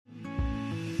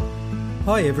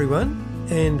Hi everyone,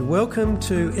 and welcome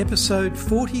to episode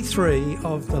 43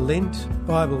 of the Lent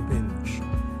Bible Binge.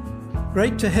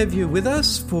 Great to have you with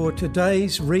us for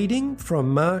today's reading from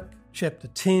Mark chapter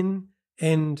 10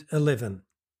 and 11.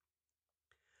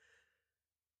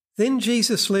 Then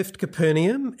Jesus left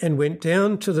Capernaum and went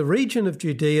down to the region of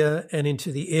Judea and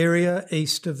into the area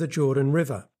east of the Jordan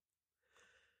River.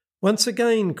 Once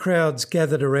again crowds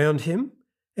gathered around him,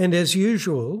 and as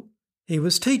usual, he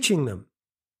was teaching them.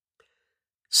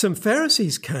 Some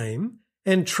Pharisees came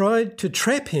and tried to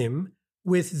trap him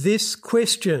with this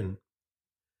question: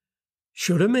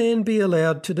 should a man be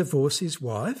allowed to divorce his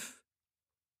wife?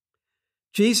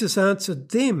 Jesus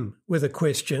answered them with a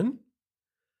question: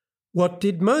 what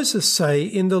did Moses say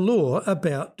in the law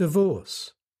about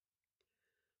divorce?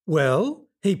 Well,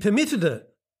 he permitted it,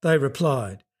 they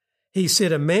replied. He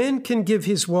said a man can give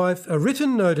his wife a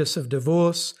written notice of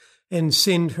divorce and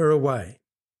send her away.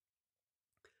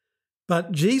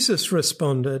 But Jesus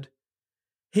responded,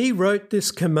 he wrote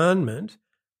this commandment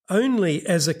only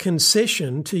as a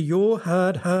concession to your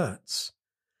hard hearts.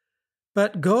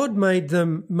 But God made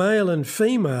them male and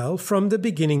female from the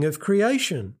beginning of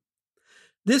creation.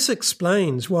 This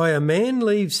explains why a man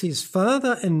leaves his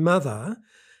father and mother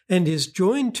and is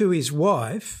joined to his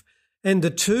wife, and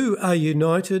the two are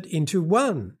united into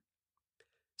one.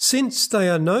 Since they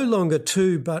are no longer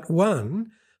two but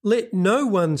one, let no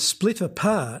one split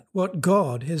apart what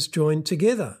God has joined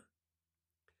together.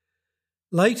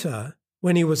 Later,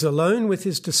 when he was alone with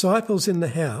his disciples in the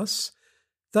house,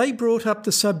 they brought up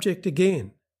the subject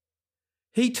again.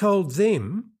 He told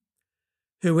them,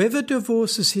 whoever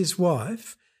divorces his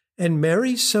wife and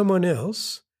marries someone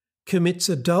else commits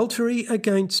adultery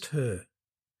against her.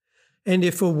 And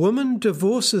if a woman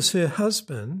divorces her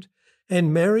husband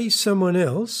and marries someone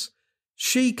else,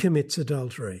 she commits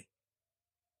adultery.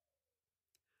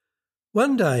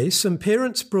 One day, some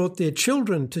parents brought their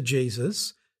children to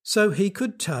Jesus so he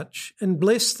could touch and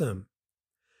bless them.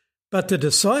 But the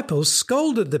disciples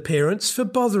scolded the parents for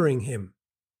bothering him.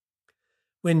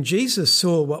 When Jesus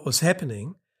saw what was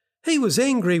happening, he was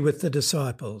angry with the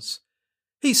disciples.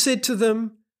 He said to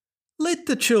them, let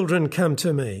the children come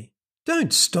to me.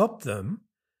 Don't stop them,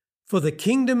 for the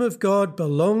kingdom of God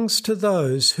belongs to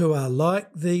those who are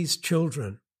like these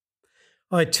children.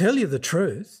 I tell you the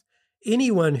truth.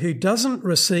 Anyone who doesn't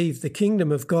receive the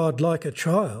kingdom of God like a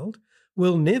child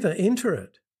will never enter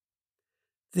it.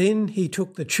 Then he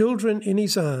took the children in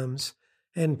his arms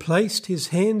and placed his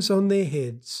hands on their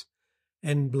heads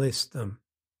and blessed them.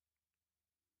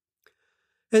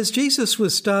 As Jesus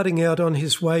was starting out on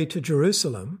his way to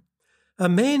Jerusalem, a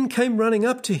man came running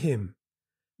up to him,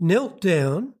 knelt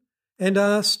down and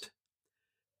asked,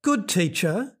 "Good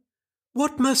teacher,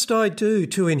 what must I do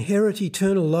to inherit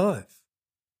eternal life?"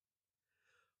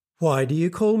 "Why do you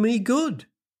call me good?"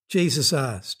 Jesus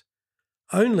asked.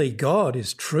 "Only God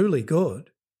is truly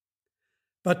good.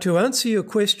 But to answer your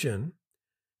question,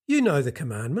 you know the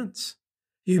commandments.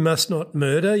 You must not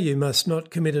murder, you must not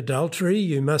commit adultery,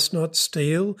 you must not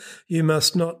steal, you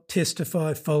must not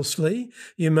testify falsely,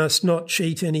 you must not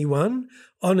cheat anyone,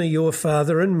 honour your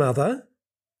father and mother."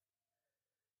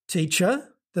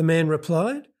 "Teacher," the man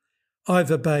replied,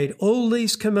 "I've obeyed all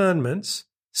these commandments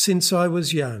since I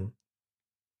was young."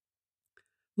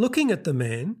 Looking at the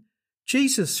man,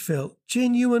 Jesus felt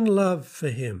genuine love for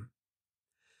him.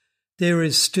 "There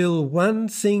is still one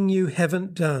thing you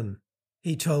haven't done,"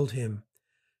 he told him.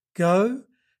 "Go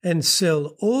and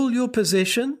sell all your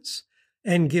possessions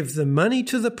and give the money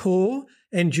to the poor,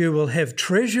 and you will have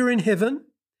treasure in heaven.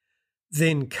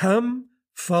 Then come,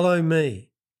 follow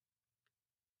me."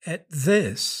 At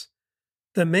this,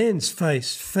 the man's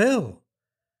face fell,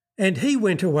 and he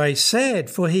went away sad,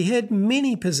 for he had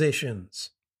many possessions.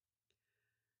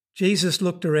 Jesus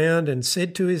looked around and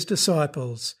said to his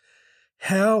disciples,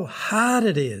 "How hard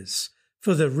it is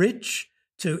for the rich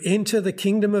to enter the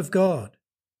kingdom of God."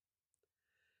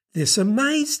 This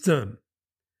amazed them.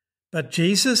 But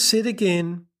Jesus said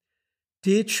again,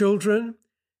 "Dear children,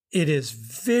 it is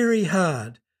very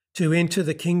hard to enter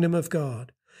the kingdom of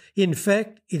God. In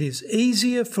fact, it is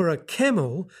easier for a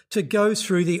camel to go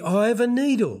through the eye of a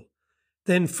needle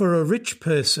than for a rich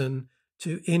person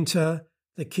to enter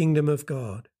the kingdom of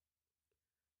God."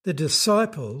 The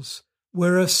disciples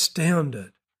were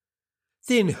astounded.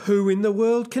 "Then who in the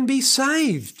world can be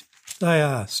saved?" they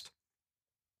asked.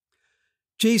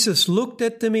 Jesus looked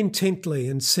at them intently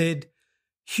and said,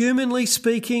 "Humanly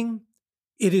speaking,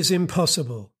 it is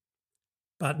impossible,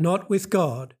 but not with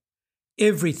God.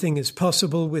 Everything is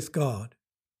possible with God."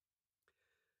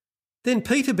 Then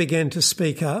Peter began to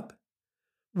speak up.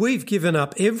 "We've given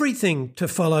up everything to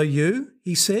follow you,"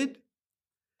 he said.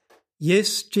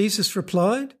 "Yes," Jesus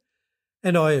replied,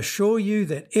 "and I assure you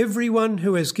that everyone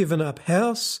who has given up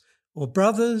house or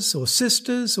brothers or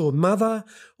sisters or mother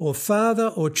or father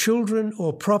or children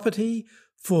or property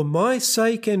for my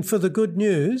sake and for the good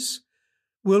news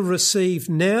will receive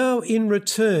now in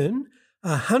return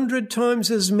 100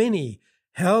 times as many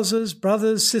houses,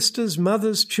 brothers, sisters,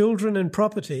 mothers, children and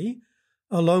property,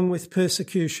 along with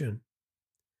persecution.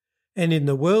 And in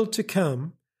the world to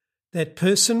come, that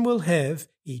person will have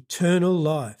eternal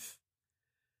life.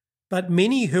 But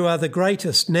many who are the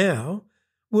greatest now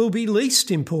will be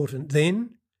least important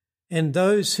then, and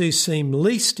those who seem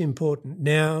least important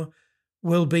now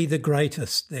will be the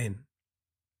greatest then."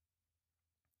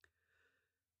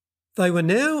 They were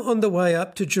now on the way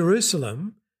up to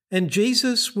Jerusalem, and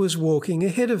Jesus was walking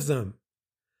ahead of them.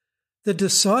 The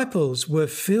disciples were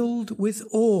filled with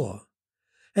awe,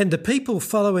 and the people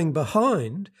following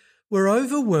behind were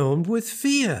overwhelmed with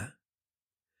fear.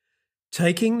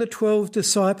 Taking the 12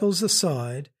 disciples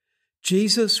aside,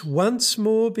 Jesus once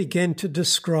more began to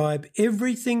describe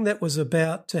everything that was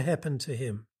about to happen to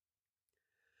him.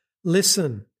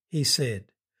 "Listen," he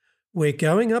said, "we're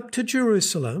going up to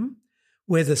Jerusalem,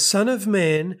 where the Son of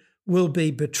Man will be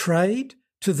betrayed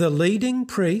to the leading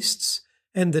priests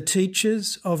and the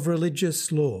teachers of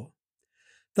religious law.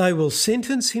 They will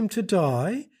sentence him to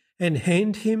die and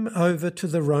hand him over to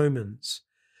the Romans.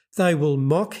 They will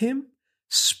mock him,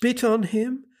 spit on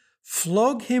him,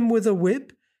 flog him with a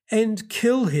whip, and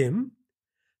kill him,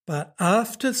 but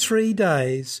after 3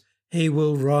 days he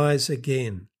will rise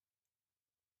again."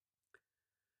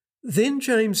 Then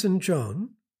James and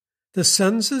John, the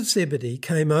sons of Zebedee,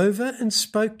 came over and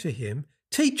spoke to him.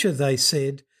 "Teacher," they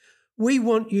said, "we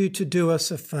want you to do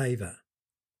us a favour."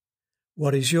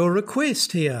 "What is your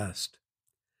request?" he asked.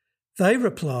 They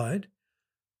replied,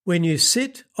 "When you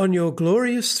sit on your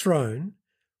glorious throne,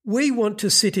 we want to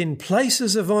sit in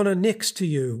places of honour next to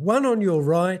you, one on your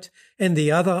right and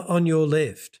the other on your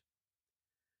left."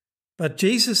 But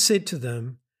Jesus said to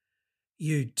them,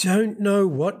 "You don't know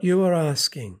what you are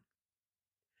asking.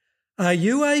 Are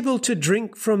you able to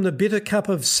drink from the bitter cup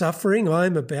of suffering I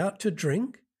am about to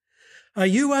drink? Are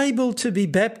you able to be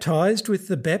baptized with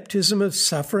the baptism of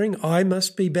suffering I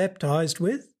must be baptized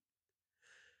with?"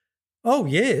 "Oh,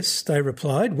 yes," they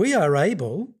replied, "we are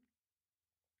able."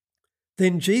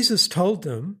 Then Jesus told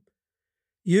them,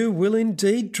 "You will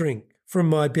indeed drink from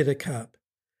my bitter cup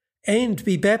and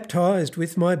be baptized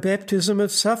with my baptism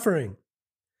of suffering.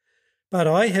 But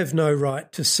I have no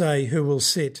right to say who will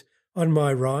sit on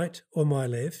my right or my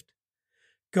left.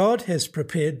 God has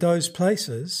prepared those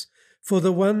places for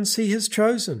the ones he has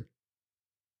chosen."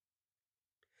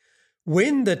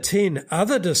 When the 10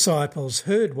 other disciples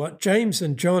heard what James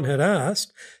and John had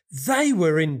asked, they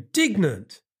were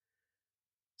indignant.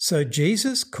 So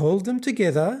Jesus called them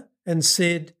together and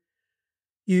said,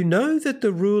 "You know that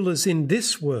the rulers in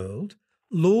this world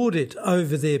lord it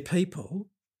over their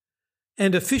people,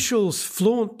 and officials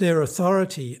flaunt their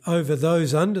authority over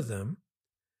those under them.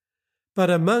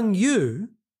 But among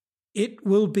you, it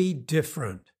will be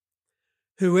different.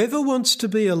 Whoever wants to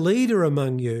be a leader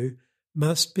among you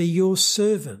must be your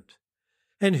servant,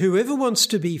 and whoever wants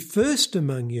to be first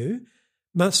among you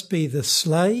must be the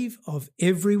slave of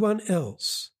everyone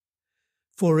else.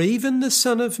 For even the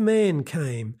Son of Man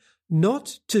came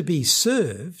not to be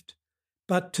served,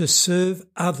 but to serve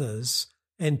others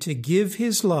and to give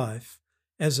his life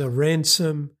as a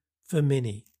ransom for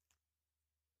many."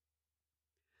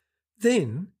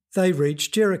 Then they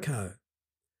reached Jericho,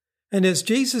 and as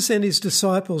Jesus and his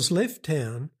disciples left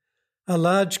town, a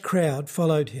large crowd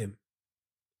followed him.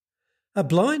 A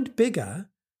blind beggar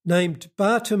named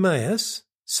Bartimaeus,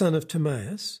 son of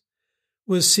Timaeus,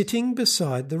 was sitting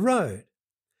beside the road.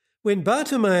 When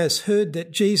Bartimaeus heard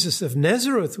that Jesus of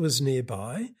Nazareth was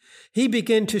nearby, he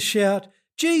began to shout,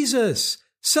 "Jesus,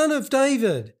 Son of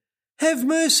David, have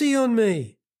mercy on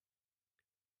me."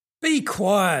 "Be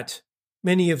quiet,"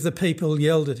 many of the people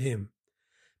yelled at him.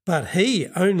 But he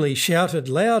only shouted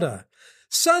louder,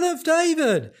 "Son of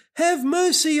David, have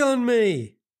mercy on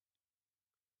me."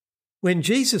 When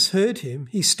Jesus heard him,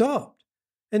 he stopped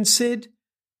and said,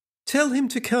 "Tell him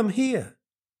to come here."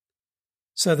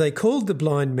 So they called the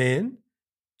blind man.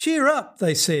 "Cheer up,"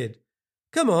 they said.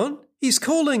 "Come on, he's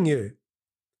calling you."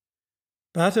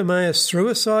 Bartimaeus threw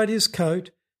aside his coat,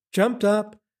 jumped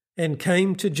up, and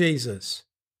came to Jesus.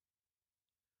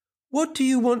 "What do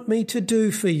you want me to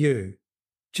do for you?"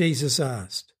 Jesus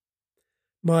asked.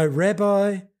 "My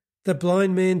Rabbi," the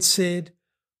blind man said,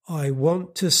 "I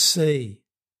want to see."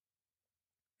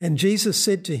 And Jesus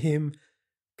said to him,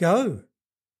 "Go,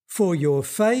 for your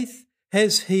faith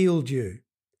has healed you."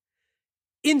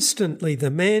 Instantly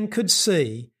the man could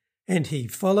see, and he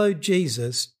followed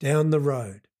Jesus down the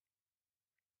road.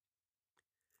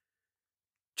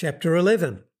 Chapter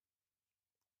 11.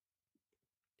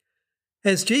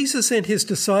 As Jesus and his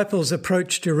disciples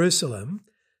approached Jerusalem,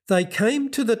 they came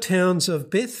to the towns of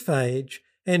Bethphage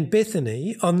and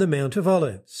Bethany on the Mount of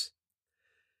Olives.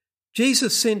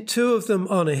 Jesus sent two of them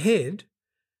on ahead.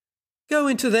 "Go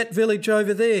into that village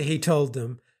over there," he told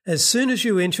them. "As soon as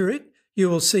you enter it, you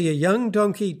will see a young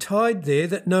donkey tied there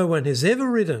that no one has ever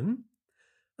ridden.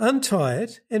 Untie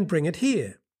it and bring it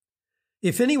here.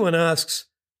 If anyone asks,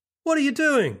 'What are you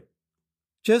doing?'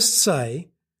 just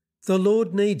say, 'The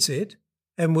Lord needs it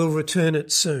and will return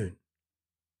it soon.'"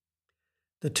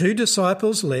 The two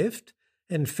disciples left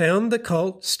and found the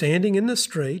colt standing in the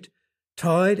street,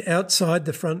 tied outside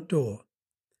the front door.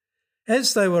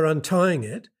 As they were untying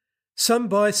it, some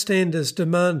bystanders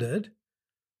demanded,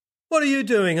 "What are you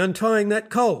doing untying that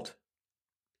colt?"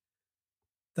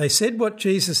 They said what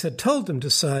Jesus had told them to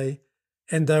say,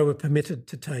 and they were permitted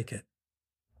to take it.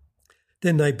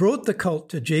 Then they brought the colt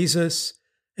to Jesus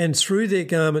and threw their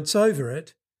garments over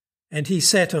it, and he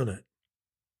sat on it.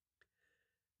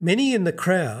 Many in the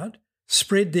crowd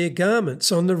spread their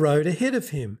garments on the road ahead of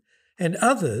him, and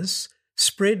others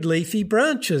spread leafy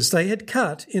branches they had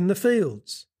cut in the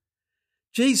fields.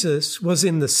 Jesus was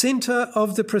in the centre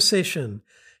of the procession,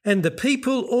 and the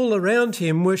people all around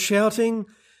him were shouting,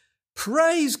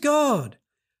 "Praise God!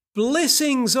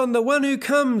 Blessings on the one who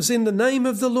comes in the name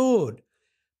of the Lord!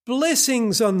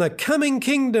 Blessings on the coming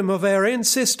kingdom of our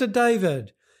ancestor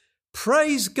David!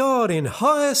 Praise God in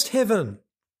highest heaven!"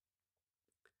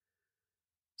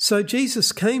 So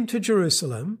Jesus came to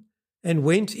Jerusalem and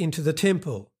went into the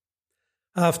temple.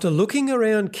 After looking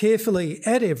around carefully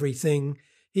at everything,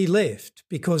 he left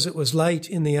because it was late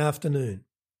in the afternoon.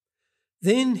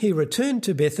 Then he returned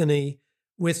to Bethany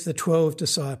with the 12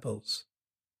 disciples.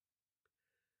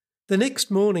 The next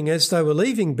morning, as they were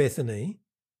leaving Bethany,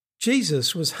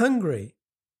 Jesus was hungry.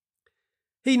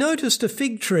 He noticed a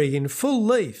fig tree in full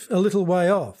leaf a little way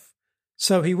off,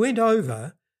 so he went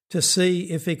over to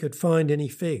see if he could find any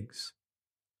figs.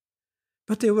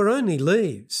 But there were only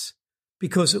leaves,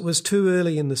 because it was too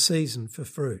early in the season for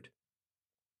fruit.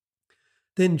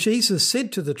 Then Jesus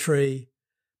said to the tree,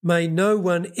 "May no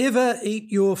one ever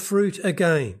eat your fruit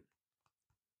again."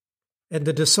 And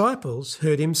the disciples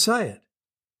heard him say it.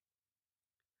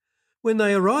 When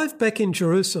they arrived back in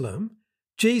Jerusalem,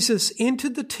 Jesus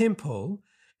entered the temple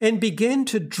and began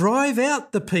to drive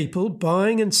out the people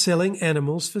buying and selling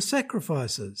animals for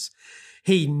sacrifices.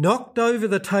 He knocked over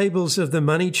the tables of the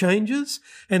money changers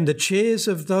and the chairs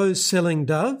of those selling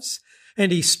doves,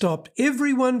 and he stopped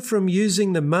everyone from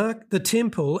using the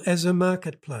temple as a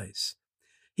marketplace.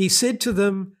 He said to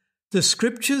them, "The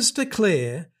scriptures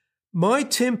declare, 'My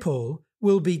temple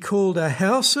will be called a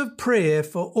house of prayer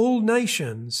for all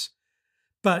nations,'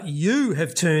 but you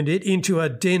have turned it into a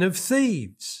den of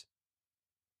thieves."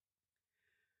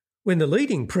 When the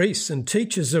leading priests and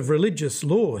teachers of religious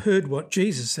law heard what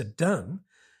Jesus had done,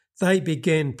 they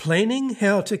began planning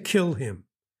how to kill him.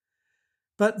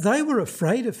 But they were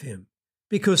afraid of him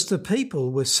because the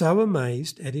people were so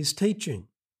amazed at his teaching.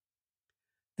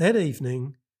 That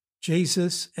evening,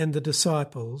 Jesus and the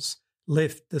disciples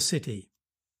left the city.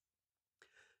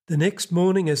 The next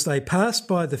morning, as they passed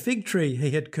by the fig tree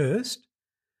he had cursed,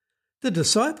 the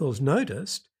disciples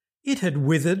noticed it had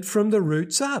withered from the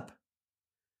roots up.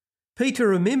 Peter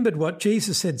remembered what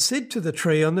Jesus had said to the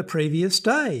tree on the previous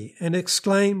day and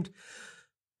exclaimed,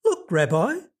 "Look,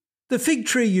 Rabbi, the fig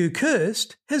tree you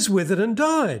cursed has withered and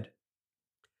died."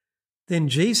 Then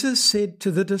Jesus said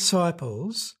to the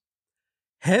disciples,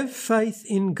 "Have faith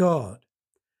in God.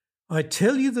 I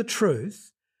tell you the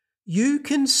truth, you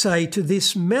can say to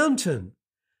this mountain,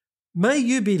 'May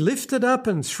you be lifted up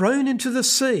and thrown into the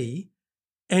sea,'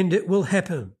 and it will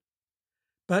happen.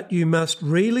 But you must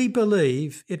really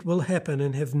believe it will happen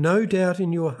and have no doubt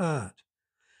in your heart.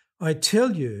 I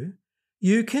tell you,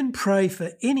 you can pray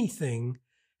for anything,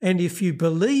 and if you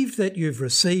believe that you've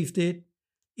received it,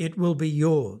 it will be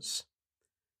yours.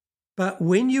 But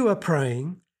when you are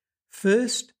praying,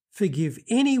 first forgive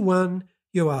anyone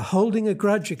you are holding a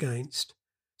grudge against,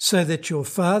 so that your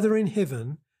Father in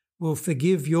heaven will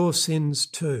forgive your sins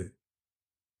too."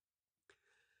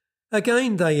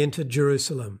 Again they entered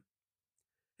Jerusalem.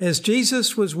 As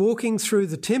Jesus was walking through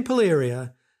the temple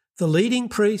area, the leading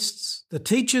priests, the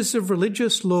teachers of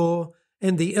religious law,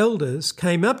 and the elders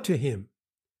came up to him.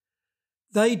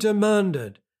 They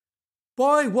demanded,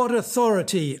 "By what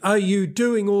authority are you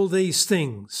doing all these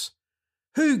things?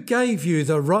 Who gave you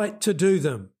the right to do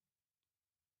them?"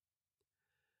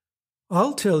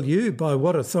 I'll tell you by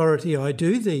what authority I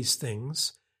do these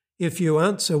things if you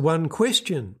answer one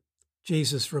question,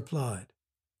 Jesus replied.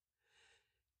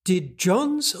 Did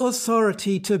John's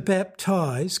authority to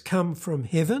baptize come from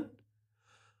heaven,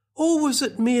 or was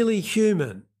it merely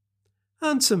human?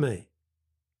 Answer me.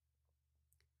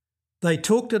 They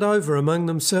talked it over among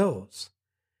themselves.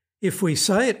 If we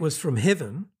say it was from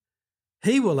heaven,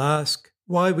 he will ask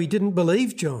why we didn't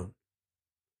believe John.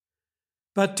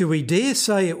 But do we dare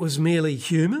say it was merely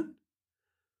human?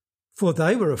 For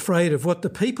they were afraid of what the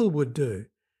people would do,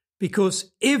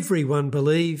 because everyone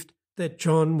believed that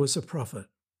John was a prophet.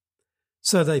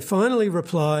 So they finally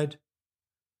replied,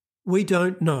 "We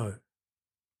don't know."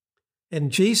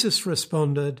 And Jesus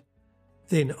responded,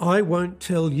 "Then I won't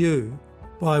tell you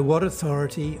by what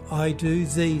authority I do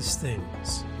these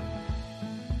things."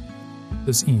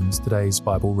 This ends today's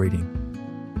Bible reading.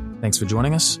 Thanks for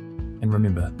joining us, and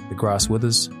remember, the grass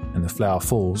withers and the flower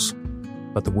falls,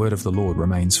 but the word of the Lord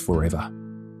remains forever.